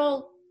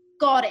 6-year-old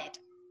got it.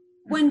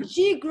 When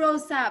she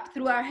grows up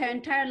throughout her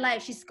entire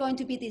life, she's going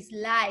to be this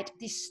light,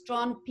 this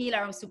strong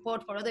pillar of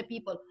support for other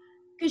people,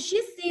 because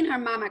she's seen her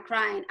mama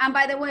crying. And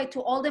by the way,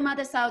 to all the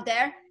mothers out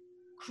there,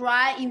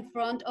 cry in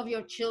front of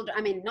your children.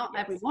 I mean, not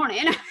every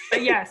morning.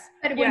 But yes.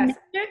 But whenever,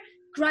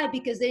 cry,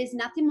 because there is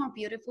nothing more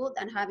beautiful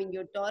than having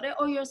your daughter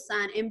or your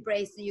son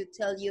embrace you,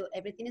 tell you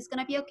everything is going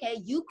to be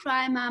okay. You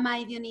cry, Mama,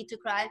 if you need to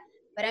cry,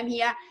 but I'm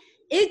here.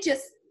 It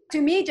just,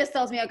 to me, just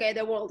tells me, okay,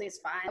 the world is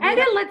fine. And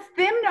it lets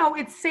them know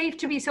it's safe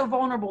to be so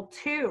vulnerable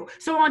too.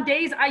 So on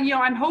days,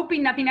 I'm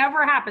hoping nothing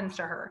ever happens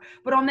to her,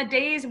 but on the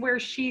days where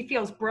she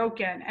feels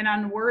broken and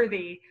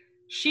unworthy,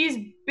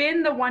 she's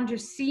been the one to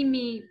see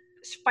me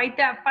fight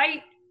that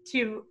fight,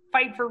 to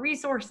fight for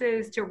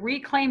resources, to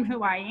reclaim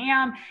who I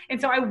am. And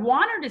so I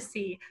want her to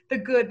see the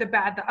good, the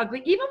bad, the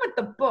ugly, even with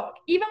the book,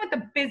 even with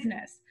the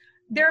business.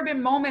 There have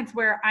been moments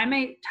where I'm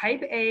a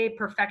type A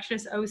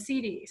perfectionist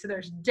OCD. So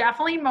there's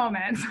definitely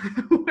moments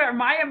where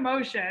my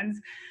emotions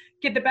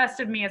get the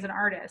best of me as an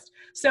artist.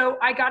 So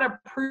I got a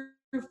proof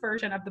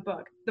version of the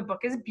book. The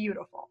book is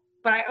beautiful,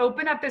 but I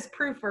opened up this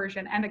proof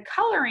version and the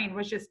coloring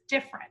was just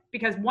different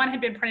because one had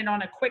been printed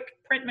on a quick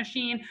print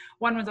machine.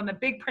 One was on the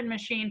big print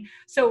machine.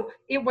 So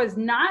it was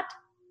not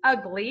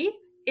ugly.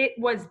 It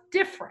was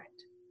different.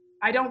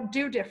 I don't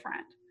do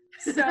different.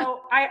 So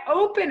I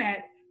open it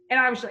and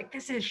I was like,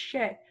 this is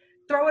shit.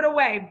 throw it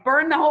away,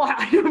 burn the whole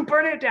house,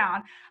 burn it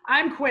down.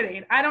 I'm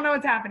quitting. I don't know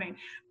what's happening.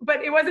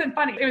 But it wasn't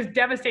funny. It was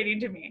devastating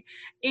to me.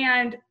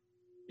 And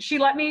she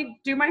let me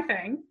do my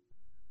thing.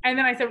 And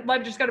then I said,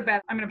 let's just go to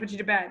bed. I'm going to put you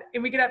to bed.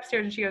 And we get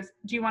upstairs and she goes,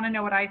 do you want to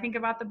know what I think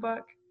about the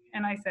book?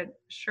 And I said,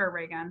 sure,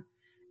 Reagan.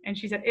 And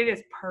she said, it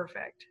is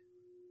perfect.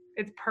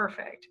 It's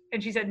perfect.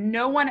 And she said,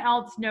 no one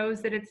else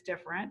knows that it's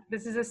different.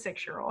 This is a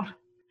 6-year-old.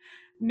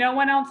 No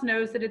one else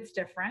knows that it's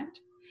different.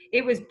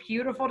 It was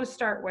beautiful to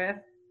start with.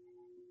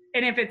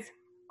 And if it's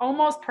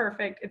almost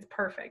perfect, it's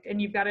perfect.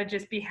 And you've got to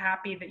just be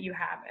happy that you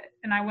have it.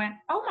 And I went,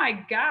 oh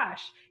my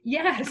gosh,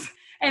 yes.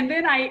 And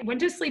then I went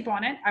to sleep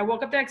on it. I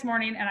woke up the next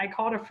morning and I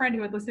called a friend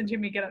who had listened to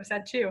me get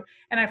upset too.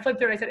 And I flipped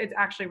through it. I said, it's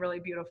actually really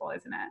beautiful,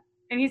 isn't it?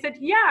 And he said,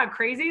 yeah,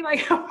 crazy.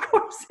 Like, of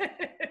course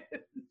it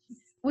is.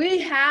 We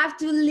have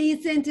to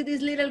listen to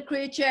these little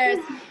creatures.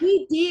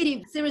 We did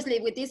it. Seriously,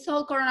 with this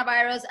whole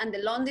coronavirus and the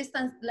long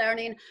distance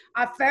learning,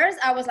 at first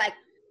I was like,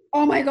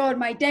 oh my God,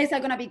 my days are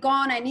going to be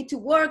gone. I need to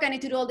work. I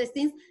need to do all these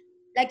things.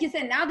 Like you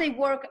said, now they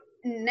work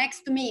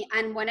next to me.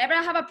 And whenever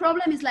I have a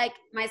problem, it's like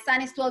my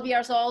son is 12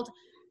 years old.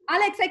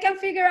 Alex, I can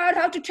figure out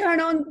how to turn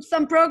on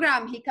some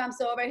program. He comes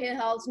over, he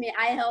helps me,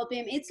 I help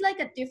him. It's like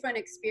a different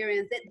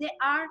experience. They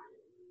are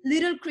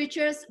little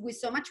creatures with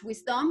so much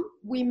wisdom.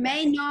 We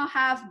may not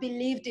have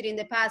believed it in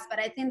the past, but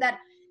I think that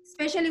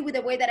especially with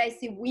the way that I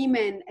see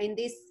women in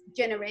this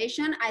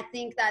generation, I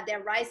think that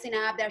they're rising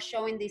up, they're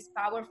showing these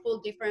powerful,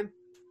 different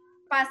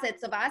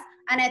facets of us.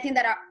 And I think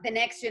that the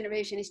next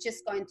generation is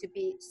just going to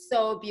be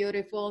so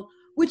beautiful,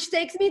 which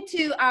takes me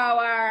to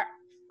our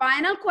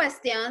final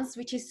questions,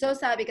 which is so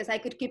sad because I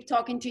could keep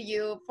talking to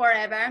you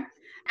forever.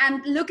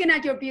 I'm looking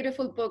at your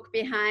beautiful book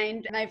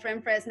behind, my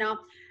friend Fresno,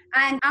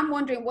 and I'm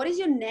wondering, what is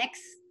your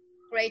next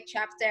great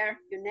chapter,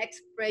 your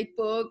next great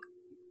book?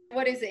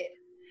 What is it?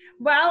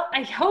 Well,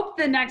 I hope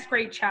the next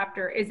great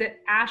chapter is that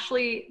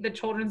Ashley, the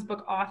children's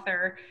book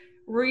author,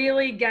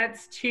 really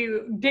gets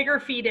to dig her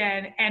feet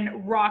in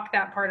and rock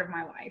that part of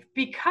my life,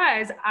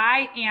 because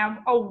I am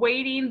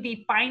awaiting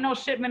the final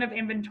shipment of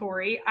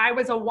inventory. I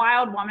was a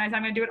wild woman.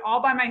 I'm going to do it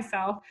all by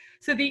myself.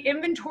 So the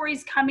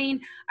inventory's coming.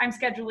 I'm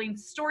scheduling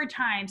story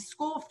times,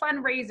 school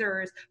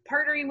fundraisers,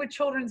 partnering with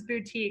children's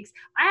boutiques.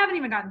 I haven't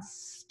even gotten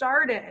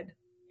started.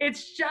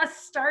 It's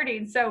just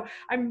starting. So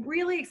I'm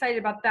really excited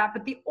about that.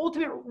 But the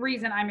ultimate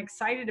reason I'm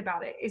excited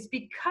about it is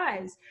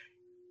because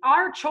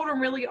our children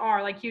really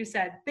are, like you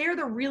said, they're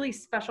the really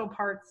special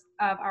parts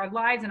of our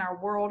lives and our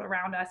world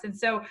around us. And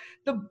so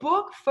the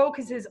book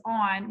focuses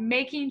on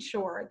making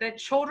sure that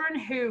children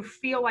who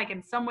feel like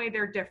in some way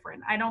they're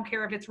different, I don't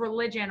care if it's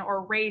religion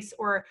or race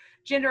or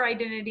gender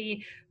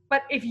identity,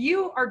 but if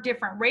you are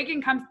different,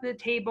 Reagan comes to the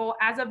table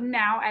as of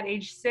now at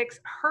age 6,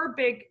 her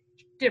big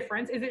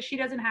difference is that she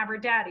doesn't have her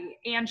daddy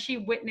and she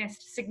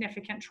witnessed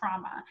significant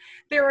trauma.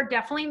 There are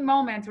definitely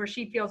moments where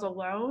she feels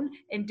alone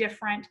and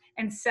different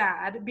and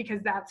sad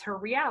because that's her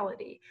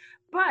reality.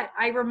 But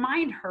I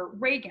remind her,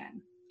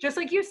 Reagan, just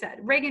like you said,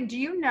 Reagan, do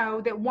you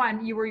know that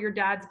 1, you were your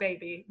dad's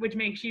baby, which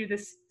makes you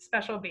this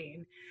special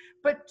being?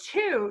 But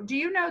 2, do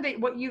you know that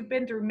what you've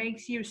been through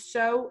makes you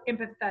so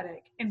empathetic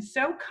and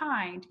so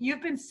kind?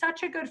 You've been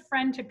such a good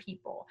friend to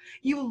people.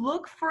 You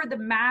look for the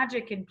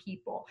magic in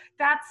people.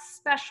 That's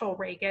special,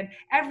 Reagan.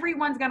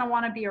 Everyone's going to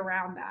want to be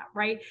around that,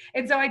 right?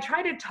 And so I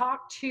try to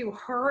talk to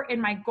her,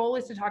 and my goal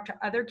is to talk to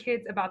other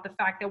kids about the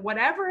fact that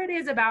whatever it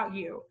is about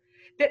you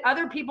that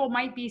other people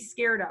might be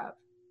scared of.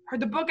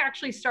 The book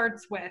actually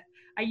starts with,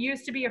 I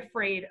used to be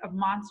afraid of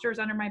monsters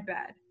under my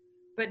bed,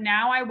 but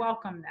now I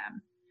welcome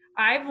them.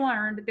 I've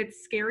learned that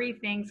scary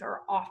things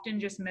are often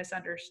just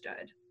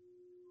misunderstood.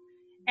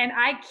 And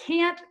I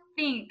can't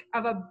think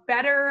of a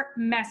better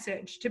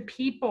message to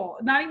people,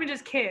 not even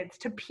just kids,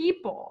 to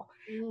people,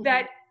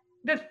 that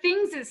the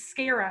things that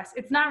scare us,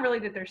 it's not really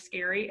that they're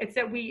scary. It's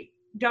that we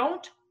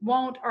don't,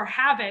 won't, or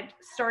haven't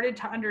started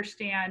to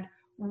understand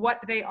what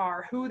they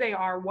are, who they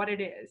are, what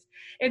it is.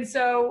 And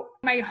so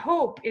my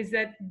hope is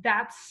that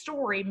that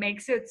story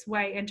makes its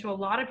way into a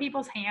lot of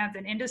people's hands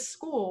and into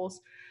schools,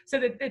 so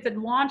that it's a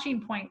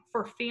launching point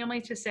for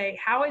families to say,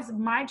 how is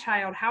my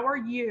child, how are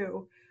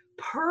you,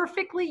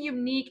 perfectly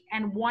unique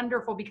and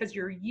wonderful because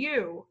you're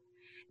you,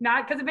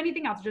 not because of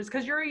anything else, just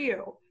because you're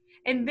you.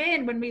 And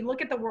then when we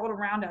look at the world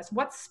around us,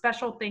 what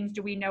special things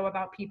do we know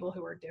about people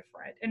who are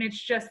different? And it's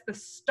just the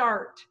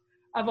start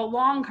of a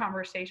long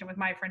conversation with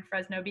my friend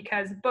Fresno,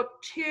 because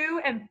book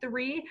 2 and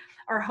 3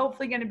 are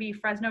hopefully going to be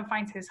Fresno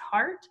Finds His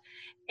Heart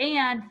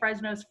and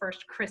Fresno's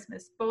First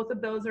Christmas. Both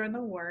of those are in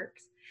the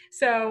works.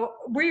 So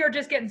we are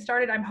just getting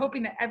started. I'm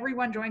hoping that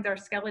everyone joins our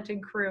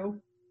skeleton crew.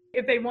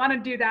 If they want to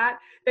do that,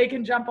 they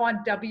can jump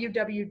on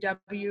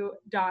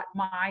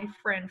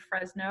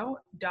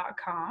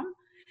www.myfriendfresno.com.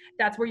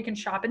 That's where you can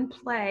shop and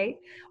play,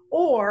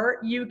 or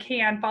you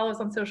can follow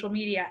us on social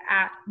media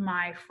at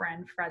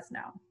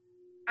myfriendfresno.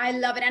 I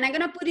love it. And I'm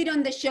going to put it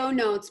on the show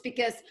notes,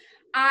 because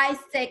I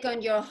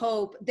second your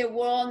hope. The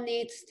world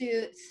needs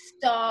to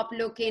stop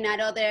looking at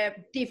other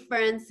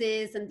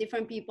differences and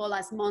different people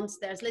as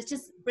monsters. Let's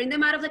just bring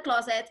them out of the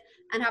closet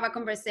and have a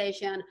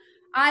conversation.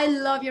 I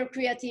love your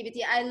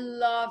creativity. I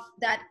love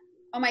that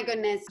Oh my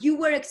goodness. You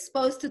were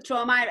exposed to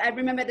trauma. I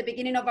remember at the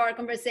beginning of our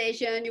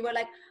conversation, you were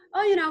like, oh,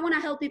 I want to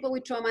help people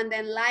with trauma. And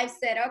then life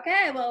said,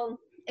 okay, well,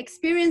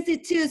 experience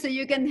it too so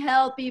you can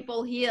help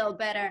people heal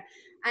better.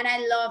 And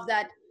I love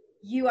that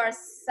you are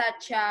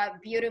such a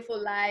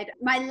beautiful light.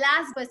 My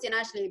last question,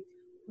 Ashley,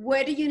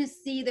 where do you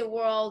see the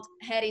world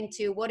heading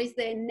to? What is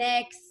the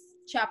next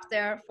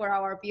chapter for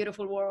our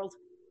beautiful world?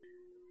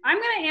 I'm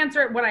going to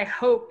answer what I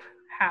hope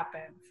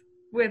happens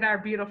with our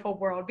beautiful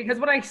world, because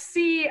what I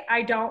see,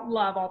 I don't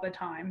love all the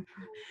time,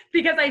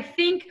 because I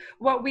think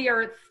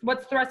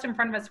what's thrust in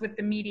front of us with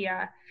the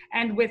media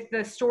and with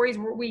the stories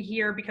we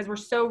hear, because we're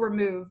so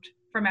removed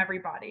from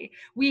everybody.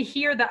 We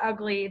hear the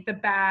ugly, the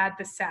bad,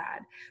 the sad,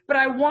 but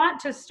I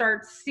want to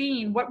start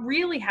seeing what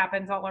really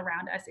happens all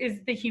around us is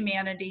the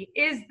humanity,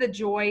 is the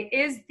joy,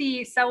 is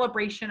the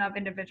celebration of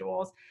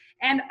individuals.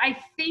 And I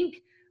think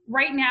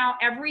right now,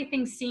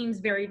 everything's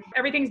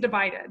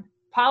divided.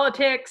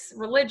 Politics,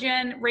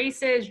 religion,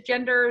 races,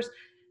 genders.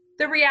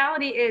 The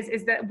reality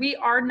is that we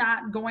are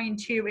not going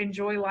to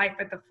enjoy life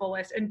at the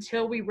fullest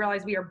until we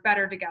realize we are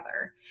better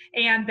together,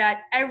 and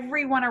that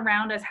everyone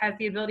around us has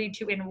the ability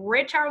to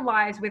enrich our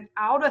lives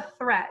without a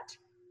threat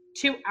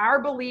to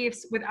our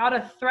beliefs, without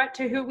a threat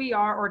to who we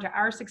are or to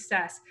our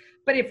success.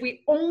 But if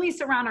we only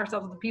surround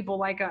ourselves with people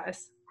like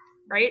us,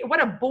 right?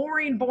 What a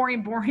boring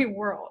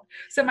world.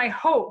 So my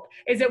hope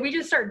is that we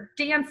just start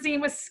dancing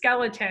with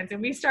skeletons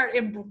and we start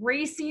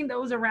embracing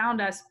those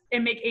around us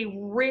and make a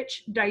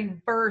rich,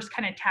 diverse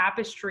kind of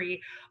tapestry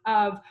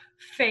of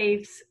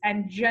faiths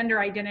and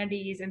gender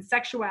identities and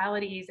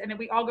sexualities. And then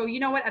we all go, you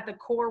know what? At the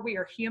core, we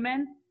are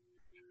human.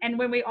 And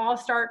when we all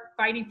start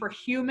fighting for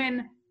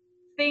human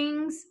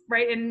things,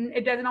 right? And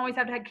it doesn't always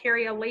have to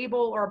carry a label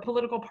or a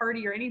political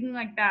party or anything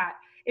like that.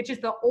 It's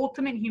just the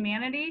ultimate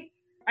humanity.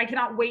 I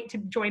cannot wait to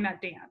join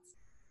that dance.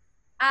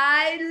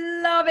 I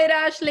love it,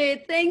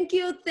 Ashley. Thank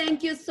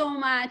you so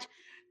much.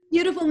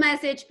 Beautiful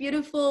message,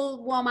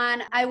 beautiful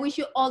woman. I wish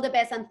you all the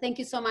best, and thank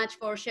you so much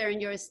for sharing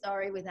your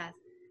story with us.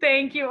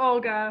 Thank you,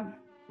 Olga.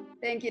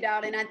 Thank you,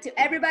 darling. And to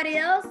everybody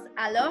else,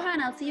 aloha,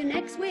 and I'll see you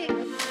next week.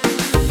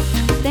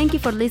 Thank you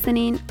for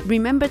listening.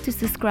 Remember to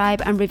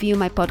subscribe and review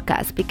my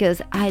podcast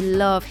because I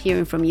love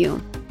hearing from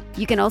you.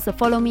 You can also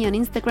follow me on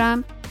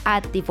Instagram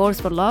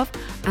 @Divorce for Love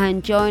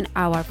and join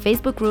our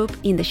Facebook group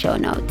in the show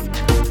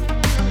notes.